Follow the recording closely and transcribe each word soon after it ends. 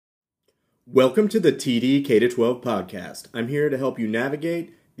Welcome to the TD K-12 podcast. I'm here to help you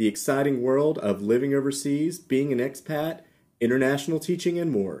navigate the exciting world of living overseas, being an expat, international teaching,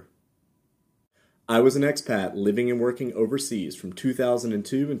 and more. I was an expat living and working overseas from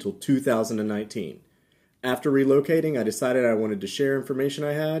 2002 until 2019. After relocating, I decided I wanted to share information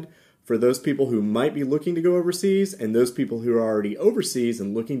I had for those people who might be looking to go overseas and those people who are already overseas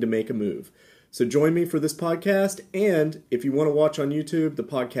and looking to make a move. So join me for this podcast, and if you want to watch on YouTube, the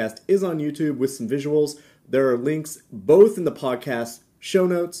podcast is on YouTube with some visuals. There are links both in the podcast show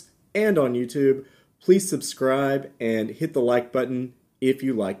notes and on YouTube. Please subscribe and hit the like button if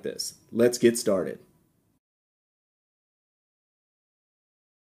you like this. Let's get started.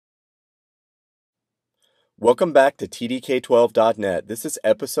 Welcome back to tdk12.net. This is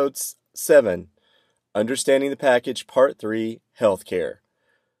episode 7, Understanding the Package, Part 3, Healthcare.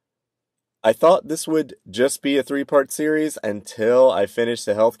 I thought this would just be a 3-part series until I finished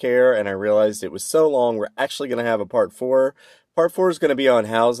the healthcare and I realized it was so long. We're actually going to have a part 4. Part 4 is going to be on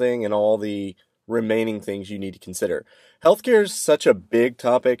housing and all the remaining things you need to consider. Healthcare is such a big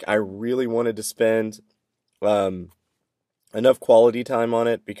topic. I really wanted to spend enough quality time on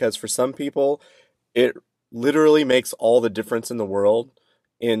it because for some people, it literally makes all the difference in the world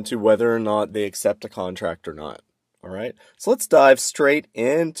into whether or not they accept a contract or not. All right, so let's dive straight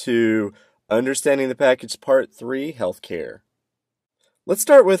into Understanding the Package Part 3, Healthcare. Let's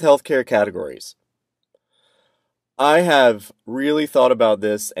start with healthcare categories. I have really thought about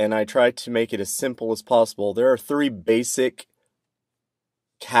this and I tried to make it as simple as possible. There are 3 basic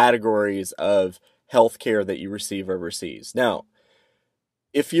categories of healthcare that you receive overseas. Now,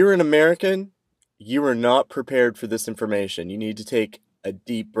 if you're an American, you are not prepared for this information. You need to take a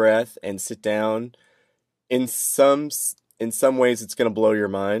deep breath and sit down. In some ways, it's going to blow your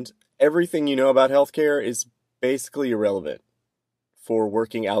mind. Everything you know about healthcare is basically irrelevant for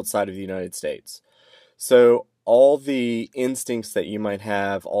working outside of the United States. So all the instincts that you might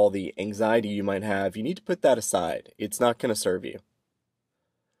have, all the anxiety you might have, you need to put that aside. It's not going to serve you.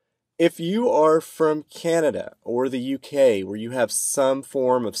 If you are from Canada or the UK, where you have some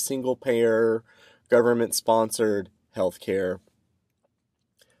form of single-payer, government-sponsored healthcare,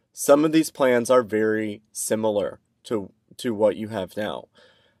 some of these plans are very similar to what you have now.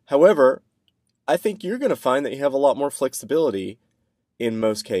 However, I think you're going to find that you have a lot more flexibility in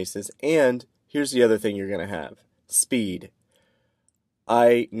most cases. And here's the other thing you're going to have. Speed.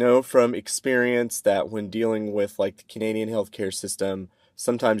 I know from experience that when dealing with like the Canadian healthcare system,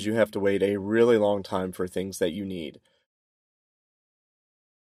 sometimes you have to wait a really long time for things that you need.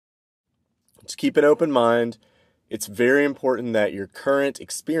 Just keep an open mind. It's very important that your current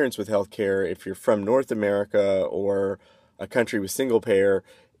experience with healthcare, if you're from North America or a country with single payer,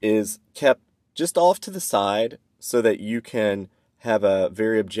 is kept just off to the side so that you can have a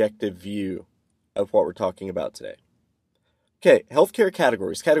very objective view of what we're talking about today. Okay, healthcare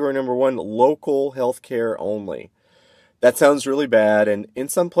categories. Category number 1, local healthcare only. That sounds really bad, and in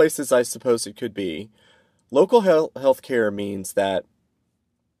some places I suppose it could be. Local healthcare means that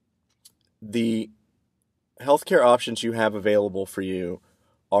the healthcare options you have available for you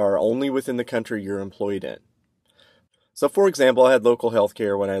are only within the country you're employed in. So, for example, I had local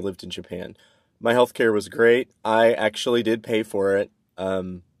healthcare when I lived in Japan. My healthcare was great. I actually did pay for it.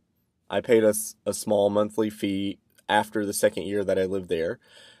 I paid a small monthly fee after the second year that I lived there.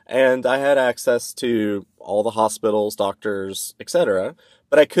 And I had access to all the hospitals, doctors, etc.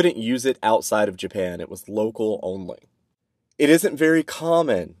 But I couldn't use it outside of Japan. It was local only. It isn't very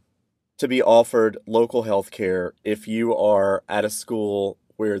common to be offered local healthcare if you are at a school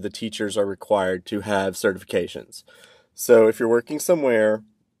where the teachers are required to have certifications. So if you're working somewhere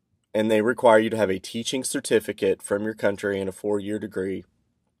and they require you to have a teaching certificate from your country and a 4-year degree,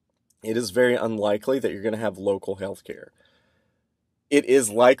 it is very unlikely that you're going to have local healthcare. It is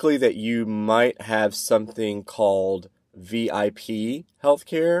likely that you might have something called VIP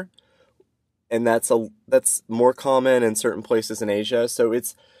healthcare, and that's more common in certain places in Asia. So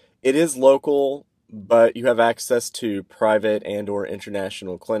it is local, but you have access to private and or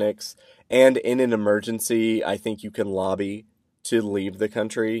international clinics. And in an emergency, I think you can lobby to leave the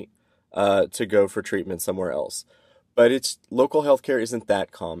country to go for treatment somewhere else. But local healthcare isn't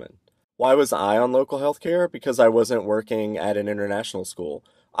that common. Why was I on local healthcare? Because I wasn't working at an international school.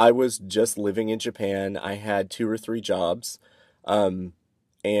 I was just living in Japan. I had 2 or 3 jobs, and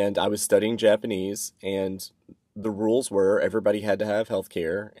I was studying Japanese, and the rules were everybody had to have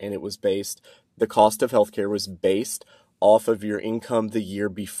healthcare, and the cost of healthcare was based off of your income the year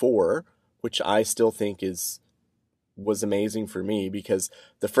before, which I still think was amazing for me because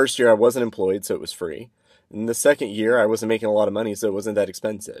the first year I wasn't employed, so it was free. And the second year I wasn't making a lot of money, so it wasn't that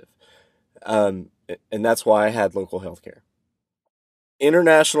expensive. and that's why I had local health care.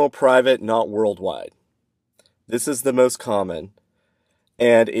 International private, not worldwide. This is the most common,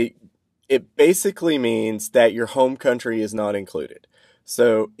 and it basically means that your home country is not included.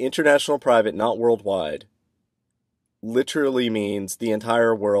 So international private, not worldwide, literally means the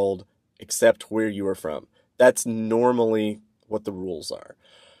entire world except where you are from. That's normally what the rules are.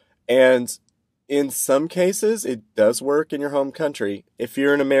 And in some cases, it does work in your home country. If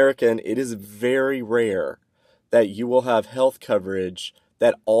you're an American, it is very rare that you will have health coverage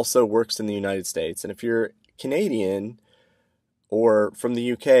that also works in the United States. And if you're Canadian or from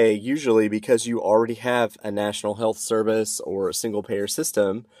the UK, usually because you already have a national health service or a single payer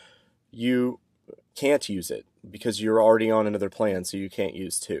system, you can't use it because you're already on another plan, so you can't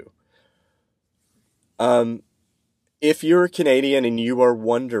use two. If you're Canadian and you are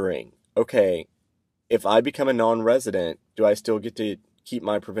wondering, okay, if I become a non-resident, do I still get to keep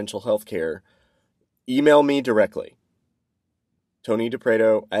my provincial health care? Email me directly,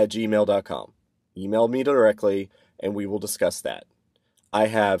 tonydepreto@gmail.com. Email me directly, and we will discuss that. I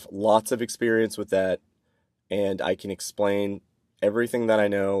have lots of experience with that, and I can explain everything that I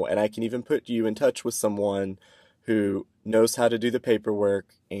know, and I can even put you in touch with someone who knows how to do the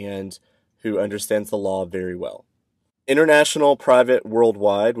paperwork and who understands the law very well. International, private,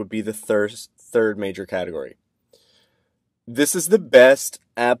 worldwide would be the third major category. This is the best,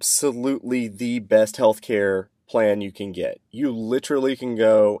 absolutely the best healthcare plan you can get. You literally can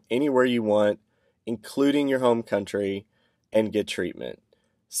go anywhere you want, including your home country, and get treatment.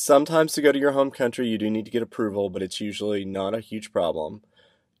 Sometimes to go to your home country, you do need to get approval, but it's usually not a huge problem.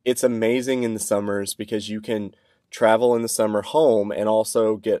 It's amazing in the summers because you can travel in the summer home and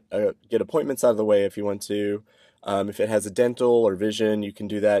also get appointments out of the way if you want to. If it has a dental or vision, you can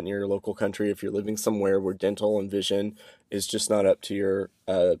do that in your local country. If you're living somewhere where dental and vision is just not up to your,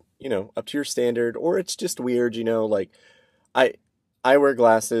 up to your standard, or it's just weird, like I, I wear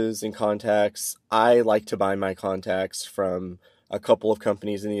glasses and contacts. I like to buy my contacts from a couple of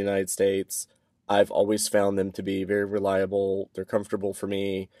companies in the United States. I've always found them to be very reliable. They're comfortable for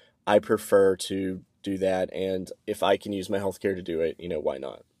me. I prefer to do that, and if I can use my healthcare to do it, why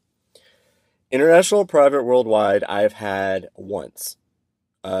not? International, private, worldwide, I've had once.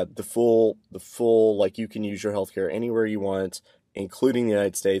 The full, like you can use your healthcare anywhere you want, including the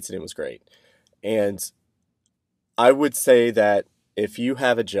United States, and it was great. And I would say that if you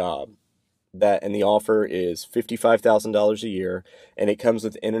have a job and the offer is $55,000 a year, and it comes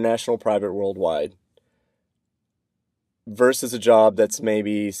with international, private, worldwide, versus a job that's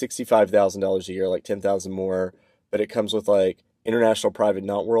maybe $65,000 a year, like $10,000 more, but it comes with like international, private,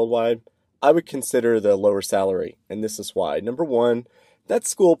 not worldwide, I would consider the lower salary, and this is why. Number one, that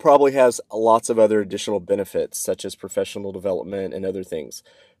school probably has lots of other additional benefits, such as professional development and other things.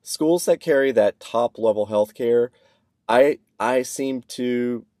 Schools that carry that top-level healthcare, I seem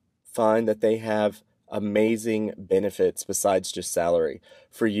to find that they have amazing benefits besides just salary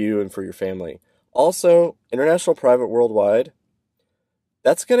for you and for your family. Also, international, private, worldwide,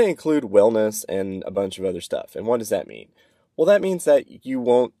 that's going to include wellness and a bunch of other stuff. And what does that mean? Well, that means that you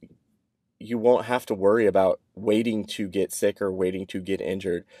won't have to worry about waiting to get sick or waiting to get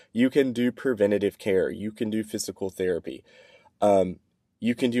injured. You can do preventative care. You can do physical therapy.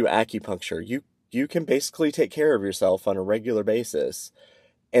 You can do acupuncture. You can basically take care of yourself on a regular basis.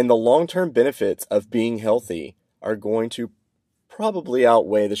 And the long-term benefits of being healthy are going to probably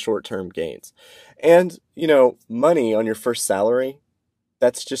outweigh the short-term gains. And, money on your first salary,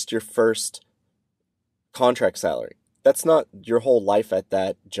 that's just your first contract salary. That's not your whole life at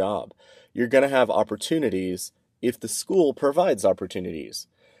that job. You're going to have opportunities if the school provides opportunities.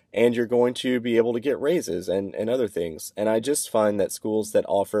 And you're going to be able to get raises and other things. And I just find that schools that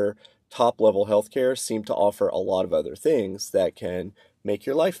offer top-level healthcare seem to offer a lot of other things that can make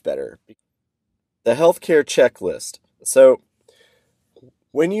your life better. The healthcare checklist. So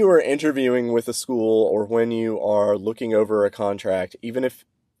when you are interviewing with a school or when you are looking over a contract, even if,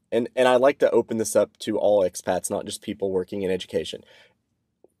 and I like to open this up to all expats, not just people working in education.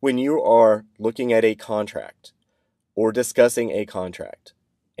 When you are looking at a contract or discussing a contract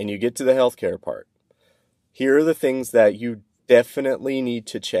and you get to the healthcare part, here are the things that you definitely need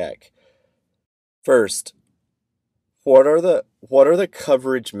to check. First, what are the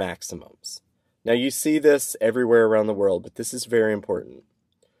coverage maximums? Now you see this everywhere around the world, but this is very important.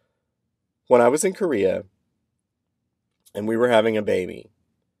 When I was in Korea and we were having a baby,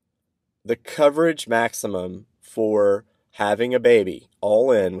 the coverage maximum for having a baby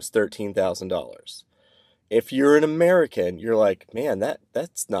all in was $13,000. If you're an American, you're like, man,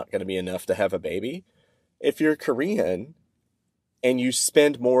 that's not going to be enough to have a baby. If you're Korean, and you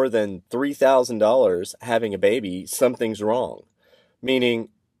spend more than $3,000 having a baby, something's wrong. Meaning,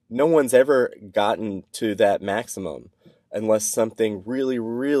 no one's ever gotten to that maximum unless something really,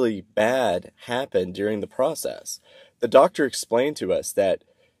 really bad happened during the process. The doctor explained to us that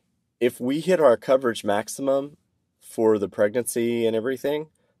if we hit our coverage maximum for the pregnancy and everything,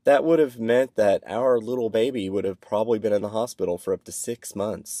 that would have meant that our little baby would have probably been in the hospital for up to 6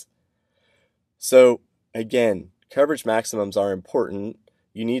 months. So, again, coverage maximums are important.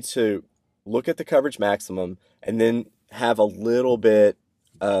 You need to look at the coverage maximum and then have a little bit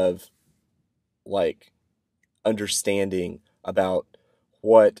of like understanding about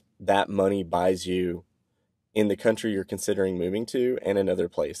what that money buys you in the country you're considering moving to and in other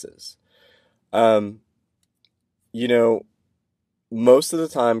places. Um, you know, most of the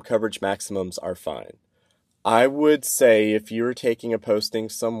time coverage maximums are fine. I would say if you're taking a posting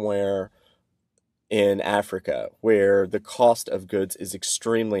somewhere in Africa where the cost of goods is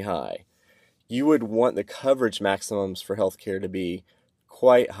extremely high, you would want the coverage maximums for healthcare to be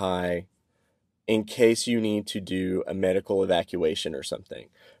quite high in case you need to do a medical evacuation or something.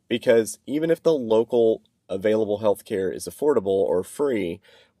 Because even if the local available healthcare is affordable or free,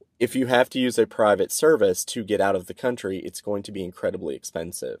 if you have to use a private service to get out of the country, it's going to be incredibly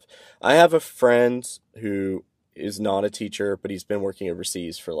expensive. I have a friend who is not a teacher, but he's been working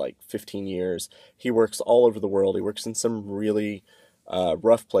overseas for like 15 years. He works all over the world. He works in some really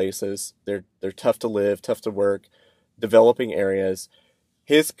rough places. They're tough to live, tough to work, developing areas.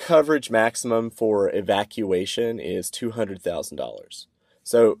 His coverage maximum for evacuation is $200,000.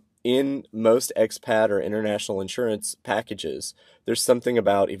 So in most expat or international insurance packages, there's something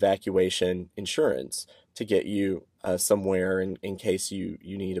about evacuation insurance to get you somewhere in case you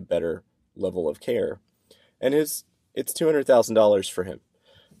need a better level of care. And it's $200,000 for him.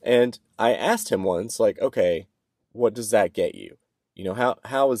 And I asked him once, like, okay, what does that get you?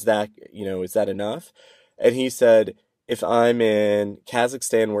 How is that, is that enough? And he said, if I'm in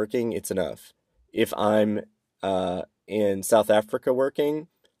Kazakhstan working, it's enough. If I'm in South Africa working,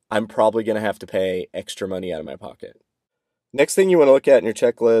 I'm probably going to have to pay extra money out of my pocket. Next thing you want to look at in your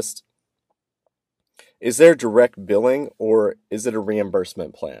checklist, is there direct billing or is it a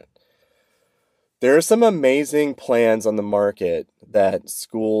reimbursement plan? There are some amazing plans on the market that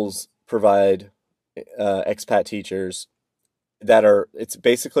schools provide expat teachers it's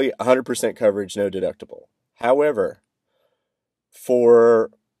basically 100% coverage, no deductible. However,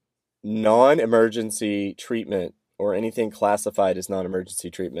 for non-emergency treatment or anything classified as non-emergency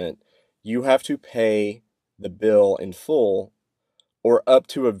treatment, you have to pay the bill in full or up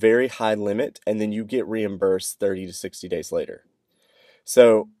to a very high limit, and then you get reimbursed 30 to 60 days later.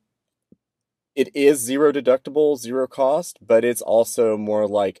 So it is zero deductible, zero cost, but it's also more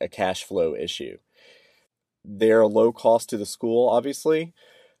like a cash flow issue. They're low cost to the school, obviously.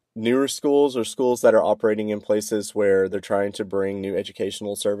 Newer schools or schools that are operating in places where they're trying to bring new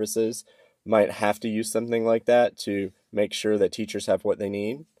educational services might have to use something like that to make sure that teachers have what they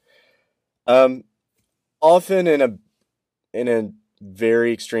need. Often in a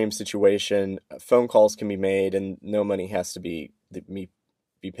very extreme situation, phone calls can be made and no money has to be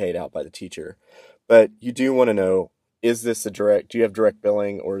paid out by the teacher. But you do want to know, do you have direct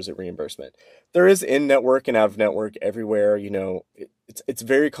billing or is it reimbursement? There is in-network and out-of-network everywhere. It's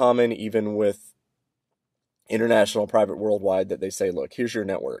very common even with international private worldwide that they say, look, here's your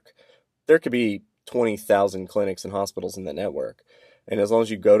network. There could be 20,000 clinics and hospitals in that network. And as long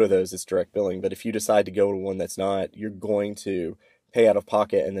as you go to those, it's direct billing. But if you decide to go to one that's not, you're going to pay out of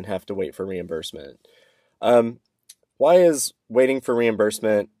pocket and then have to wait for reimbursement. Why is waiting for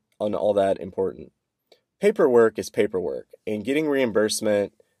reimbursement on all that important? Paperwork is paperwork, and getting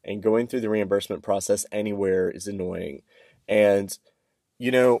reimbursement and going through the reimbursement process anywhere is annoying. And,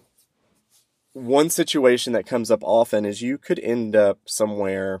 one situation that comes up often is you could end up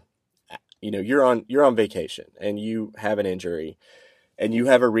somewhere, you're on vacation and you have an injury and you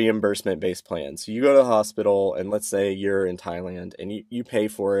have a reimbursement-based plan. So you go to the hospital and let's say you're in Thailand and you pay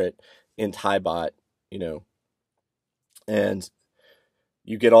for it in Thai baht, and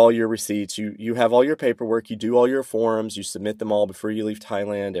you get all your receipts, you have all your paperwork, you do all your forms, you submit them all before you leave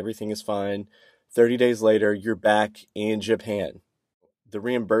Thailand, everything is fine. 30 days later, you're back in Japan. The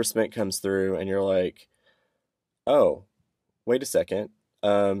reimbursement comes through and you're like, oh, wait a second.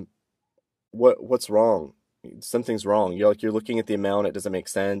 What's wrong? Something's wrong. You're looking at the amount, it doesn't make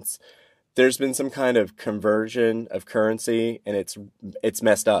sense. There's been some kind of conversion of currency and it's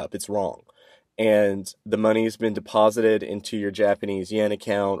messed up. It's wrong. And the money's been deposited into your Japanese yen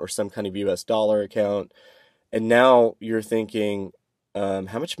account or some kind of US dollar account. And now you're thinking,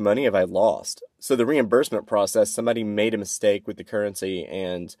 how much money have I lost? So the reimbursement process, somebody made a mistake with the currency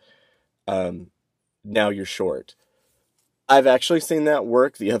and um, now you're short. I've actually seen that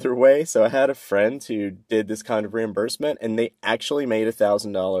work the other way. So I had a friend who did this kind of reimbursement and they actually made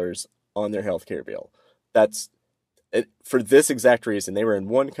 $1,000 on their healthcare bill. That's it, for this exact reason. They were in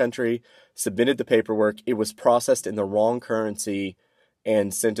one country, submitted the paperwork, it was processed in the wrong currency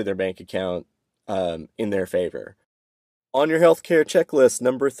and sent to their bank account in their favor. On your healthcare checklist,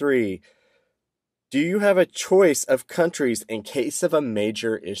 number 3, do you have a choice of countries in case of a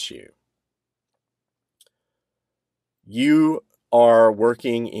major issue? You are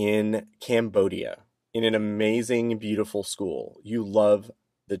working in Cambodia in an amazing, beautiful school. You love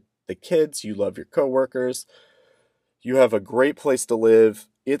the kids, you love your coworkers, you have a great place to live.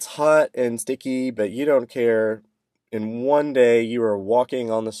 It's hot and sticky, but you don't care. And one day you are walking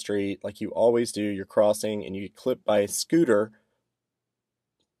on the street like you always do, you're crossing and you get clipped by a scooter.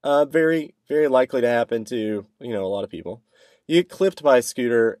 Very, very likely to happen to, a lot of people. You get clipped by a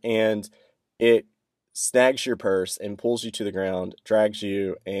scooter and it snags your purse and pulls you to the ground, drags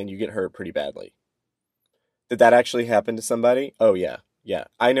you, and you get hurt pretty badly. Did that actually happen to somebody? Oh, yeah. Yeah.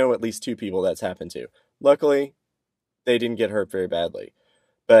 I know at least 2 people that's happened to. Luckily, they didn't get hurt very badly.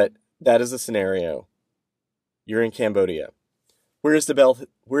 But that is a scenario. You're in Cambodia. Where's the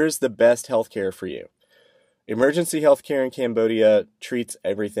best healthcare for you? Emergency healthcare in Cambodia treats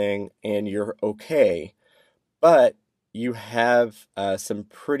everything and you're okay, but you have some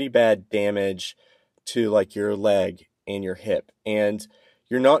pretty bad damage to like your leg and your hip, and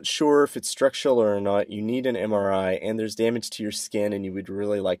you're not sure if it's structural or not. You need an MRI, and there's damage to your skin, and you would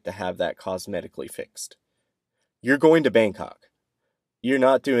really like to have that cosmetically fixed. You're going to Bangkok. You're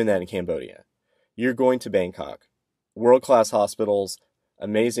not doing that in Cambodia. You're going to Bangkok. World-class hospitals,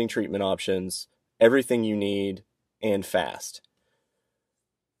 amazing treatment options, everything you need, and fast.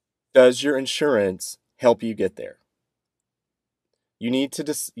 Does your insurance help you get there? You need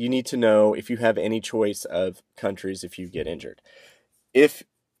to know if you have any choice of countries if you get injured. If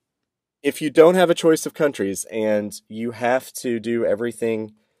you don't have a choice of countries and you have to do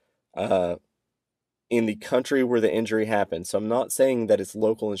everything in the country where the injury happened. So I'm not saying that it's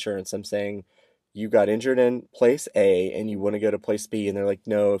local insurance. I'm saying you got injured in place A and you want to go to place B, and they're like,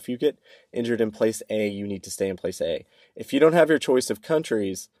 no, if you get injured in place A, you need to stay in place A. If you don't have your choice of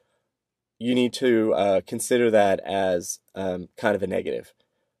countries, you need to consider that as kind of a negative.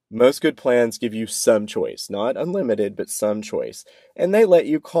 Most good plans give you some choice, not unlimited, but some choice. And they let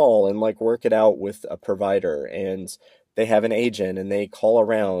you call and like work it out with a provider, and they have an agent and they call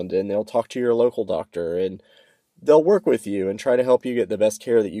around and they'll talk to your local doctor and they'll work with you and try to help you get the best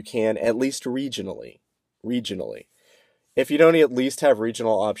care that you can, at least regionally. Regionally. If you don't at least have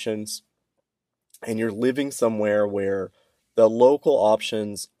regional options and you're living somewhere where the local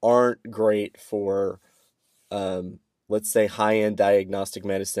options aren't great for, let's say, high-end diagnostic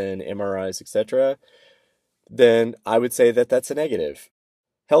medicine, MRIs, etc., then I would say that that's a negative.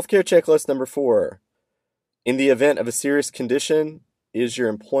 Healthcare checklist number 4. In the event of a serious condition, is your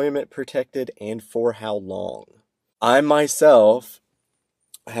employment protected and for how long? I myself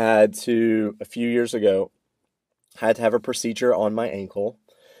had to, a few years ago, had to have a procedure on my ankle,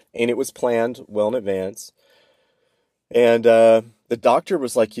 and it was planned well in advance. And the doctor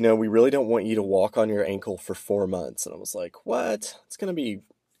was like, we really don't want you to walk on your ankle for 4 months. And I was like, what? It's going to be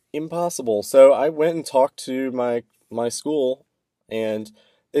impossible. So I went and talked to my school, and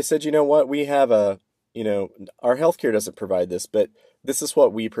they said, you know what? We have our healthcare doesn't provide this, but this is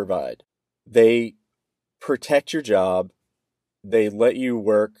what we provide. They protect your job. They let you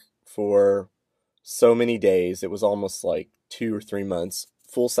work for so many days. It was almost like 2 or 3 months,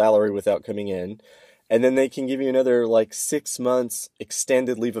 full salary without coming in. And then they can give you another like 6 months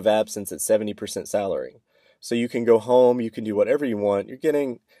extended leave of absence at 70% salary. So you can go home, you can do whatever you want. You're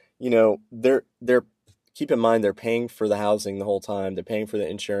getting, they're keep in mind they're paying for the housing the whole time. They're paying for the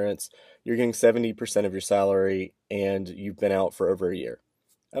insurance. You're getting 70% of your salary and you've been out for over a year.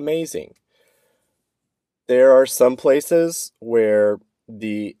 Amazing. There are some places where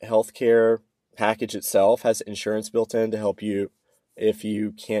the healthcare package itself has insurance built in to help you if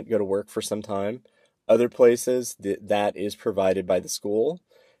you can't go to work for some time. Other places, that is provided by the school,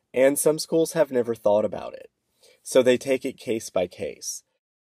 and some schools have never thought about it. So they take it case by case.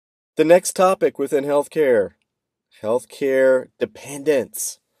 The next topic within healthcare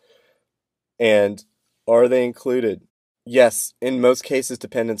dependents. And are they included? Yes, in most cases,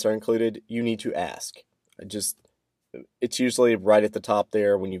 dependents are included. You need to ask. It's usually right at the top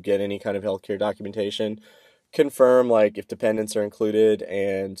there when you get any kind of healthcare documentation. Confirm if dependents are included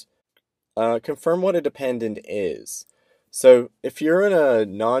and confirm what a dependent is. So, if you're in a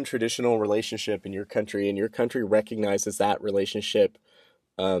non-traditional relationship in your country and your country recognizes that relationship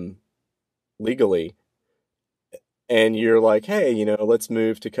um, legally, and you're like, hey, let's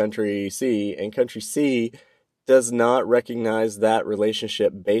move to country C, and country C does not recognize that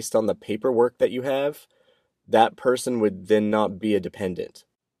relationship based on the paperwork that you have, that person would then not be a dependent.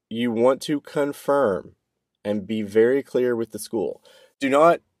 You want to confirm and be very clear with the school. Do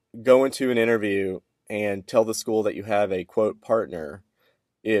not go into an interview and tell the school that you have a quote partner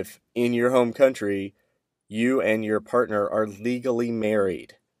if in your home country you and your partner are legally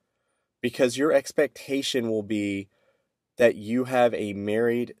married, because your expectation will be that you have a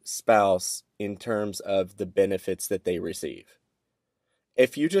married spouse in terms of the benefits that they receive.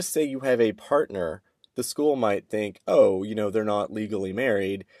 If you just say you have a partner, the school might think, oh, they're not legally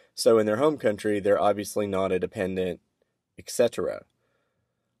married, so in their home country, they're obviously not a dependent, etc.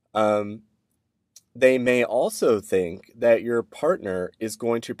 They may also think that your partner is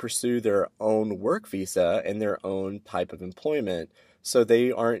going to pursue their own work visa and their own type of employment, so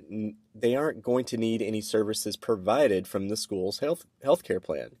they aren't going to need any services provided from the school's healthcare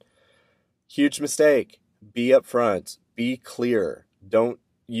plan. Huge mistake. Be upfront. Be clear. Don't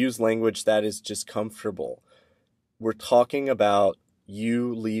use language that is just comfortable. We're talking about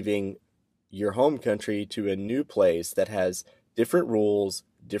you leaving your home country to a new place that has different rules,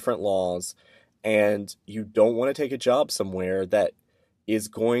 different laws, and you don't want to take a job somewhere that is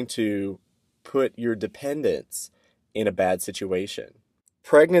going to put your dependents in a bad situation.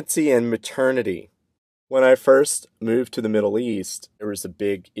 Pregnancy and maternity. When I first moved to the Middle East, there was a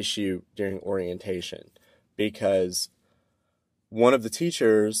big issue during orientation because one of the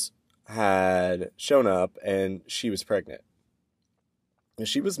teachers had shown up and she was pregnant. And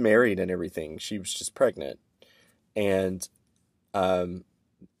she was married and everything. She was just pregnant. And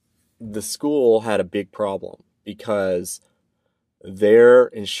the school had a big problem because their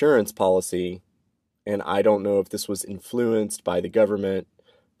insurance policy, and I don't know if this was influenced by the government,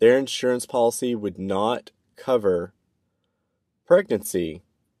 their insurance policy would not cover pregnancy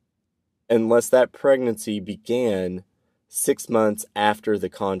unless that pregnancy began 6 months after the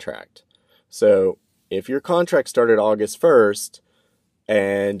contract. So if your contract started August 1st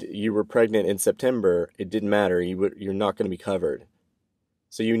and you were pregnant in September, it didn't matter. You're not going to be covered.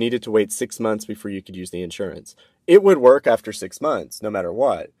 So you needed to wait 6 months before you could use the insurance. It would work after 6 months, no matter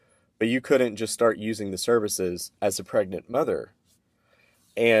what, but you couldn't just start using the services as a pregnant mother.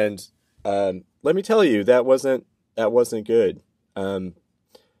 And let me tell you, that wasn't good. The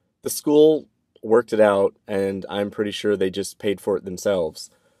school worked it out, and I'm pretty sure they just paid for it themselves.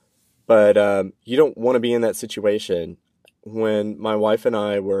 But you don't want to be in that situation. When my wife and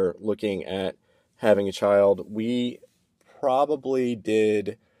I were looking at having a child, we probably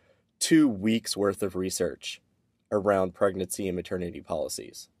did 2 weeks worth of research around pregnancy and maternity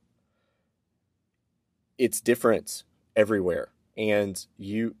policies. It's different everywhere. And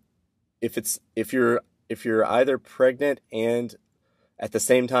if you're either pregnant and at the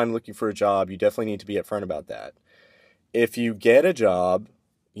same time looking for a job, you definitely need to be upfront about that. If you get a job,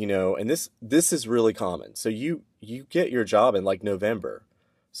 and this is really common. So you get your job in like November.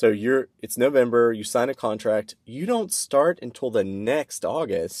 So it's November, you sign a contract, you don't start until the next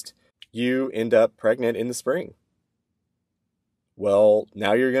August, you end up pregnant in the spring. Well,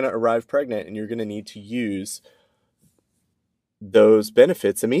 now you're going to arrive pregnant and you're going to need to use those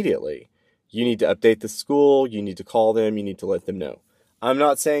benefits immediately. You need to update the school, you need to call them, you need to let them know. I'm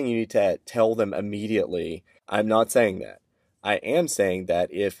not saying you need to tell them immediately. I'm not saying that. I am saying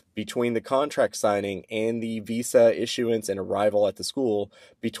that if between the contract signing and the visa issuance and arrival at the school,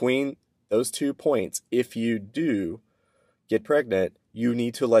 between those 2 points, if you do get pregnant, you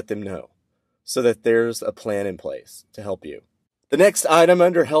need to let them know so that there's a plan in place to help you. The next item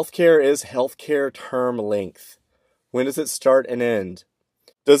under healthcare is healthcare term length. When does it start and end?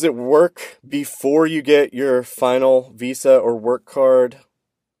 Does it work before you get your final visa or work card?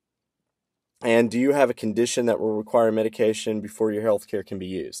 And do you have a condition that will require medication before your healthcare can be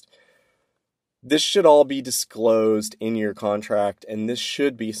used? This should all be disclosed in your contract, and this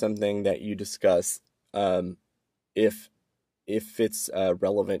should be something that you discuss if it's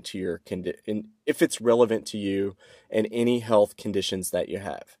relevant to your if it's relevant to you and any health conditions that you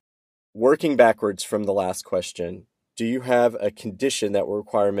have. Working backwards from the last question, do you have a condition that will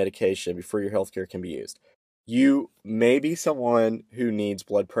require medication before your healthcare can be used? You may be someone who needs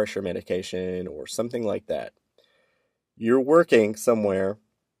blood pressure medication or something like that. You're working somewhere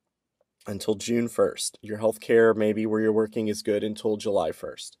until June 1st. Your healthcare, maybe where you're working, is good until July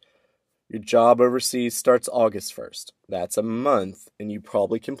 1st. Your job overseas starts August 1st. That's a month, and you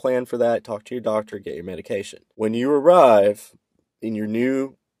probably can plan for that, talk to your doctor, get your medication. When you arrive in your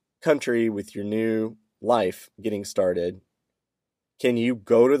new country with your new life getting started, can you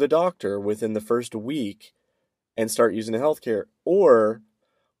go to the doctor within the first week and start using the healthcare? Or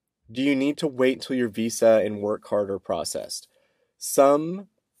do you need to wait until your visa and work card are processed? Some,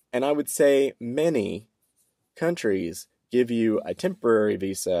 and I would say many, countries give you a temporary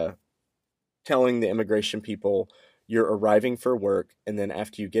visa telling the immigration people you're arriving for work, and then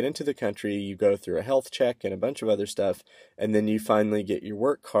after you get into the country, you go through a health check and a bunch of other stuff, and then you finally get your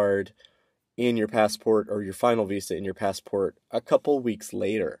work card in your passport, or your final visa in your passport, a couple weeks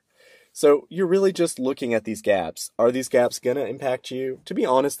later. So you're really just looking at these gaps. Are these gaps going to impact you? To be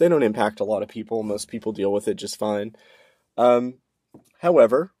honest, they don't impact a lot of people. Most people deal with it just fine.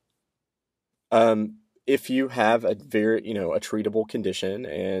 However, if you have a very, a treatable condition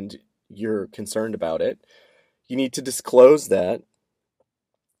and you're concerned about it, you need to disclose that.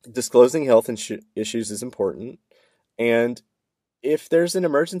 Disclosing health issues is important. And if there's an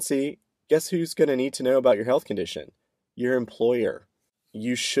emergency, guess who's going to need to know about your health condition? Your employer.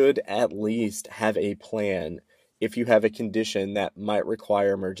 You should at least have a plan if you have a condition that might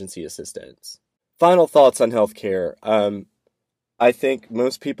require emergency assistance. Final thoughts on healthcare. I think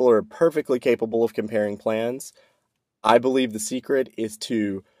most people are perfectly capable of comparing plans. I believe the secret is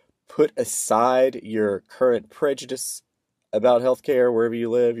to put aside your current prejudice about healthcare wherever you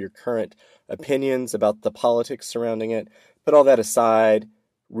live, your current opinions about the politics surrounding it. Put all that aside,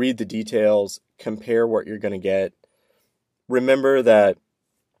 read the details, compare what you're going to get. Remember that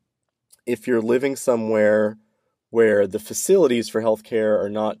if you're living somewhere where the facilities for healthcare are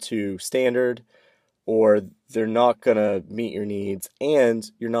not too standard, or they're not going to meet your needs,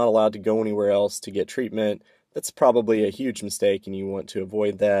 and you're not allowed to go anywhere else to get treatment, that's probably a huge mistake, and you want to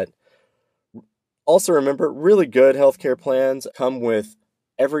avoid that. Also remember, really good healthcare plans come with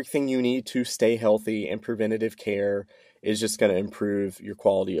everything you need to stay healthy, and preventative care is just going to improve your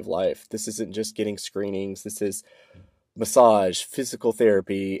quality of life. This isn't just getting screenings. This is massage, physical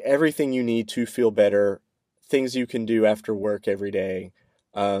therapy, everything you need to feel better, things you can do after work every day.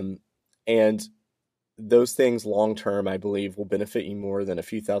 And those things long term, I believe, will benefit you more than a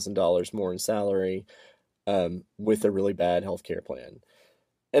few $1,000s more in salary with a really bad healthcare plan.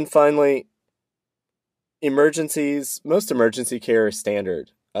 And finally, emergencies. Most emergency care is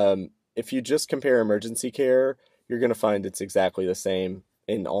standard. If you just compare emergency care, you're going to find it's exactly the same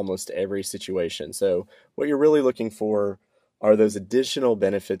in almost every situation. So what you're really looking for are those additional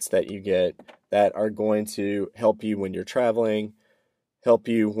benefits that you get that are going to help you when you're traveling, help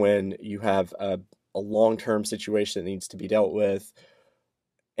you when you have a long-term situation that needs to be dealt with,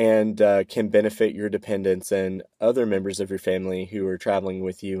 and can benefit your dependents and other members of your family who are traveling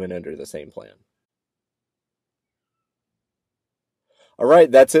with you and under the same plan. All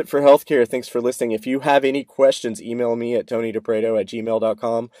right, that's it for healthcare. Thanks for listening. If you have any questions, email me at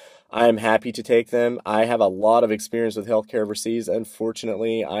tonydepreto@gmail.com. I am happy to take them. I have a lot of experience with healthcare overseas.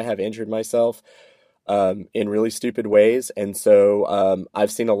 Unfortunately, I have injured myself in really stupid ways, and so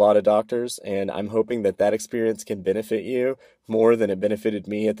I've seen a lot of doctors, and I'm hoping that that experience can benefit you more than it benefited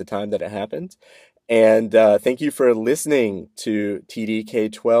me at the time that it happened. And thank you for listening to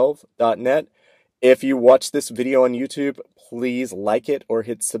tdk12.net. If you watch this video on YouTube, please like it or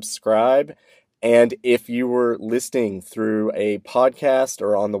hit subscribe. And if you were listening through a podcast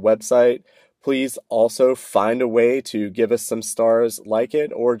or on the website, please also find a way to give us some stars, like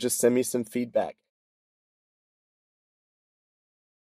it, or just send me some feedback.